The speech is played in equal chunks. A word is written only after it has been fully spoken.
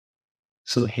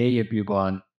So, hey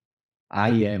everyone, I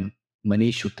am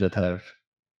Manish.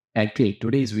 Actually,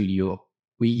 today's video,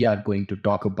 we are going to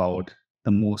talk about the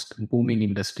most booming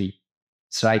industry.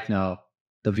 It's right now,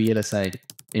 the VLSI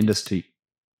industry.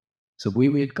 So, we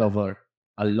will cover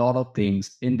a lot of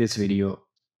things in this video.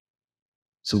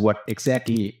 So, what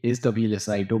exactly is the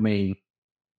VLSI domain?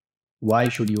 Why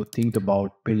should you think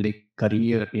about building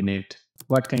career in it?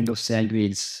 What kind of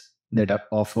salaries that are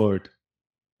offered?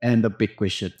 And the big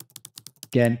question,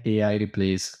 can AI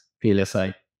replace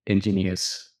VLSI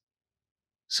engineers?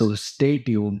 So stay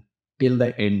tuned till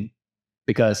the end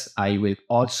because I will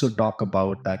also talk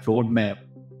about that roadmap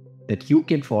that you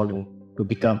can follow to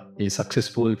become a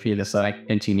successful VLSI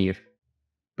engineer.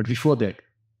 But before that,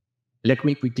 let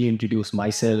me quickly introduce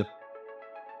myself.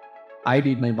 I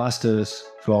did my master's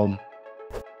from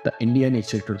the Indian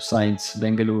Institute of Science,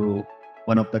 Bengaluru,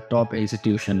 one of the top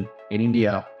institutions in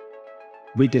India,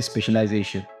 with a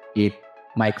specialization in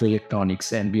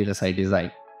microelectronics and VLSI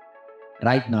design.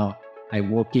 Right now,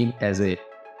 I'm working as a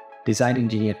design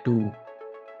engineer too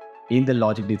in the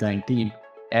logic design team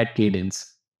at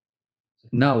Cadence.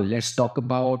 Now, let's talk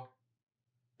about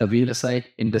the VLSI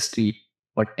industry,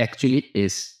 what actually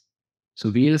is. So,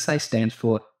 VLSI stands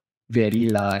for Very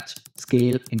Large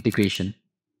Scale Integration.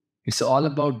 It's all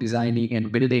about designing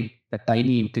and building the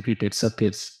tiny integrated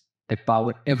circuits that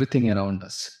power everything around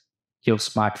us. Your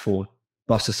smartphone,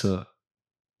 processor,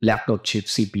 laptop chip,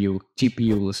 CPU,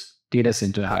 GPUs, data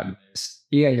center hardware,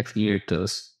 AI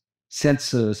accelerators,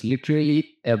 sensors,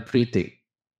 literally everything.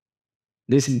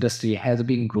 This industry has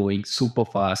been growing super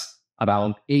fast,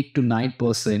 around 8 to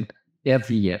 9%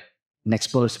 every year. And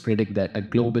experts predict that a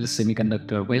global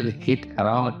semiconductor will hit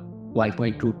around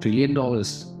 $1.2 trillion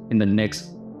in the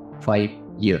next 5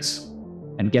 years.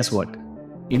 And guess what?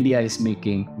 India is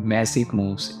making massive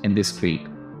moves in this field.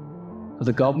 So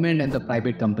the government and the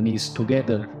private companies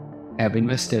together have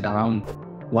invested around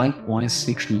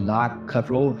 1.6 lakh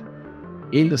crore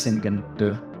in the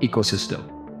semiconductor ecosystem.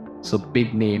 So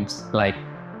big names like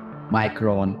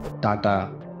Micron,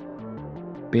 Tata,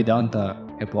 Vedanta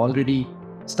have already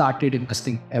started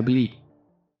investing heavily.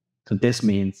 So this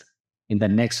means in the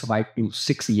next 5 to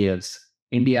 6 years,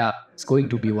 India is going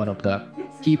to be one of the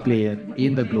key players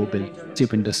in the global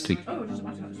chip industry.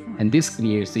 And this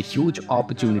creates a huge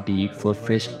opportunity for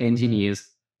fresh engineers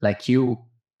like you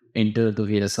to enter the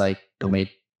VLSI domain.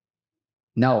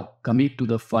 Now, coming to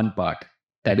the fun part,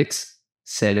 that is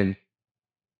selling.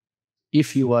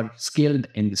 If you are skilled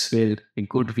in this field, a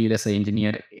good VLSI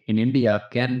engineer in India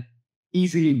can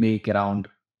easily make around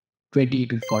 20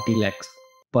 to 40 lakhs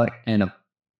per annum,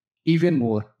 even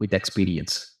more with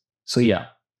experience. So, yeah,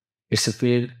 it's a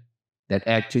field that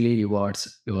actually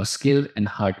rewards your skill and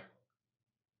hard.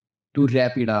 To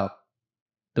wrap it up,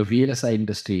 the VLSI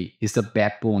industry is the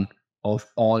backbone of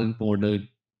all modern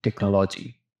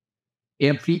technology.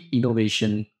 Every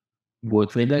innovation,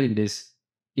 both whether it is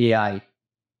AI,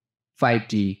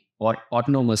 5G, or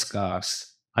autonomous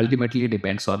cars, ultimately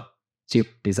depends on chip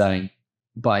design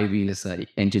by VLSI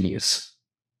engineers.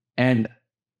 And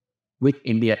with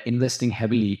India investing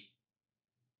heavily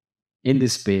in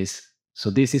this space, so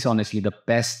this is honestly the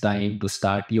best time to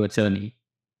start your journey.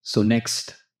 So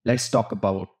next, let's talk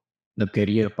about the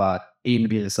career path in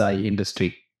VLSI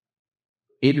industry.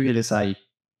 In VLSI,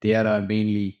 there are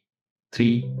mainly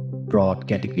three broad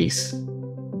categories: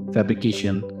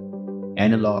 fabrication,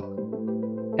 analog,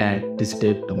 and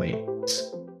digital domains.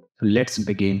 So let's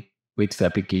begin with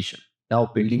fabrication. Now,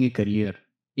 building a career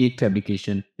in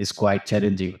fabrication is quite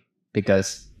challenging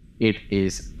because it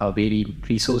is a very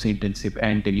resource intensive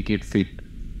and delicate field.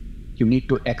 You need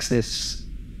to access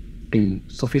to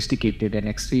sophisticated and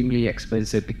extremely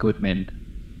expensive equipment.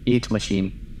 Each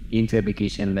machine in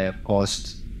fabrication lab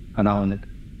costs around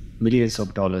millions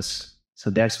of dollars. So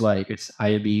that's why it's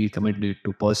highly recommended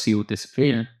to pursue this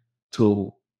field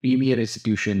through premier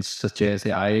institutions such as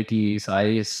the IITs,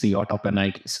 ISC, or top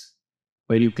NITs,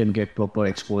 where you can get proper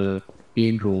exposure,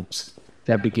 clean rooms,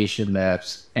 fabrication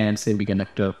labs, and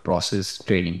semiconductor process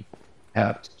training.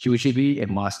 Usually, a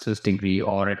master's degree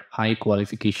or a high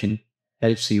qualification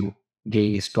helps you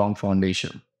gain a strong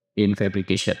foundation in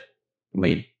fabrication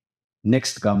domain.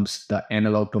 Next comes the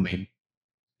analog domain.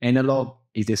 Analog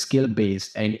is a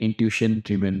skill-based and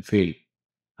intuition-driven field.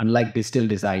 Unlike digital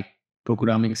design,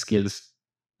 programming skills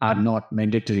are not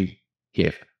mandatory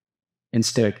here.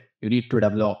 Instead, you need to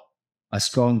develop a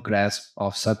strong grasp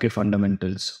of circuit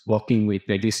fundamentals, working with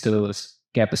resistors,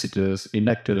 capacitors,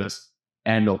 inductors,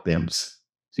 and op-amps.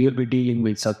 So you'll be dealing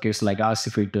with circuits like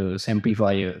RC filters,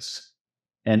 amplifiers,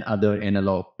 and other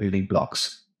analog building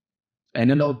blocks.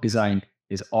 Analog design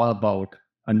is all about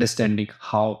understanding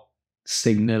how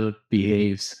signal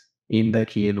behaves in the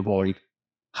real world,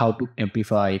 how to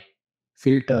amplify,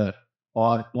 filter,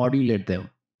 or modulate them.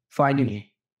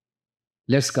 Finally,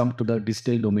 let's come to the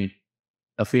digital domain,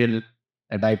 a field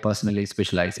that I personally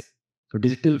specialize in. So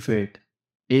digital field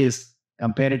is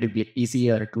comparatively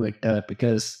easier to enter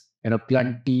because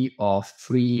plenty of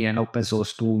free and open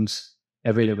source tools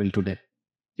available today.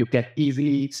 You can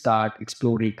easily start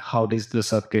exploring how digital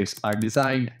circuits are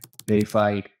designed,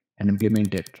 verified, and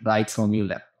implemented right from your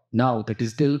lab. Now, the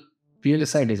digital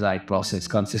VLSI design process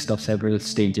consists of several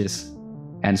stages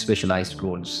and specialized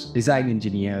roles. Design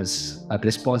engineers are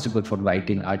responsible for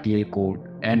writing RTL code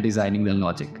and designing the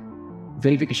logic.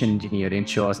 Verification engineer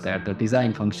ensures that the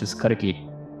design functions correctly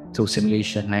through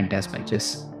simulation and test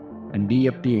benches. And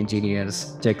DFT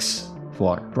engineers checks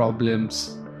for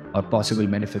problems or possible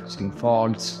manufacturing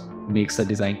faults, makes the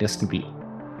design testable.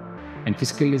 And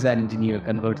physical design engineer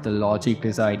converts the logic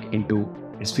design into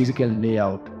its physical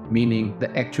layout, meaning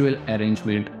the actual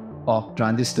arrangement of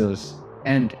transistors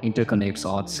and interconnects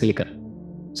on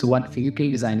silicon. So once physical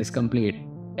design is complete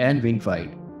and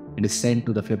verified, it is sent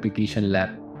to the fabrication lab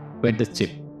where the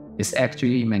chip is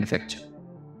actually manufactured.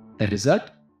 The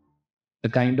result? The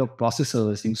kind of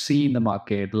processors you see in the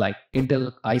market like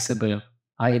Intel i7,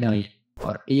 i9,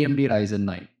 or AMD Ryzen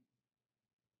 9.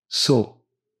 So,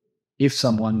 if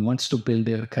someone wants to build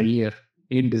their career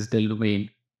in digital domain,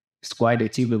 it's quite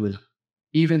achievable,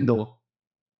 even though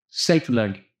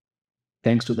self-learning,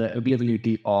 thanks to the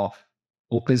availability of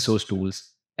open source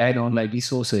tools and online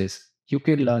resources, you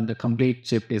can learn the complete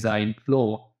chip design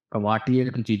flow from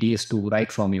RTL to GDS2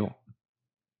 right from you.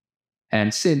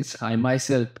 And since I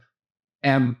myself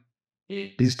am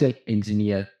a digital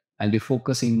engineer, I'll be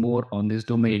focusing more on this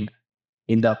domain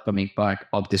in the upcoming part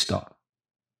of this talk.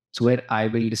 So where I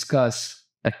will discuss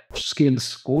the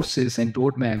skills, courses, and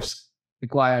roadmaps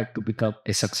required to become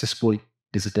a successful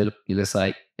digital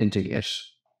VLSI engineer.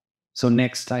 So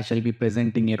next, I shall be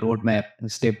presenting a roadmap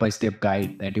and step-by-step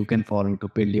guide that you can follow to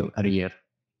build your career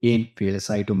in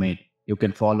VLSI domain. You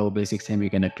can follow basic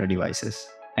semiconductor devices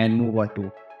and move on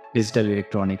to digital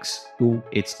electronics to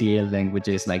HDL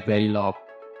languages like Verilog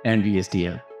and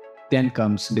VSDL. Then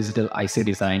comes digital IC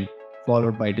design,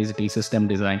 followed by digital system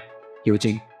design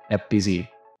using FPGA.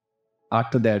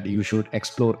 After that, you should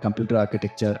explore computer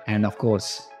architecture and, of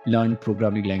course, learn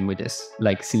programming languages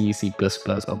like C, C++,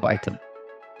 or Python.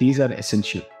 These are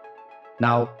essential.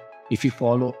 Now, if you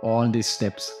follow all these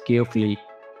steps carefully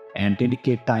and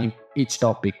dedicate time each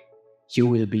topic, you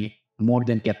will be more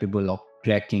than capable of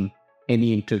cracking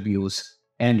any interviews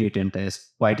and written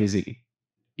tests quite easily.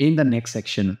 In the next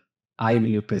section, I will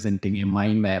be presenting a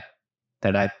mind map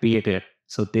that I've created.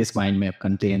 So this mind map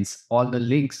contains all the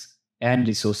links and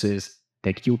resources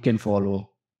that you can follow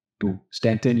to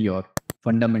strengthen your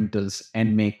fundamentals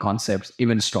and make concepts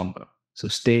even stronger. So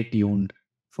stay tuned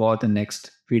for the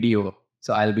next video.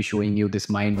 So I'll be showing you this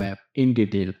mind map in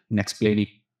detail and explaining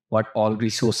what all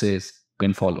resources you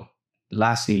can follow.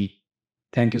 Lastly,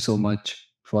 thank you so much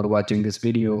for watching this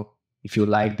video. If you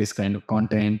like this kind of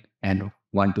content and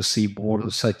want to see more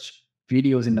of such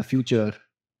videos in the future,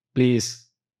 please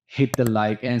hit the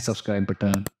like and subscribe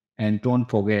button and don't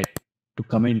forget to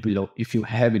comment below if you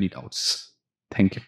have any doubts. Thank you.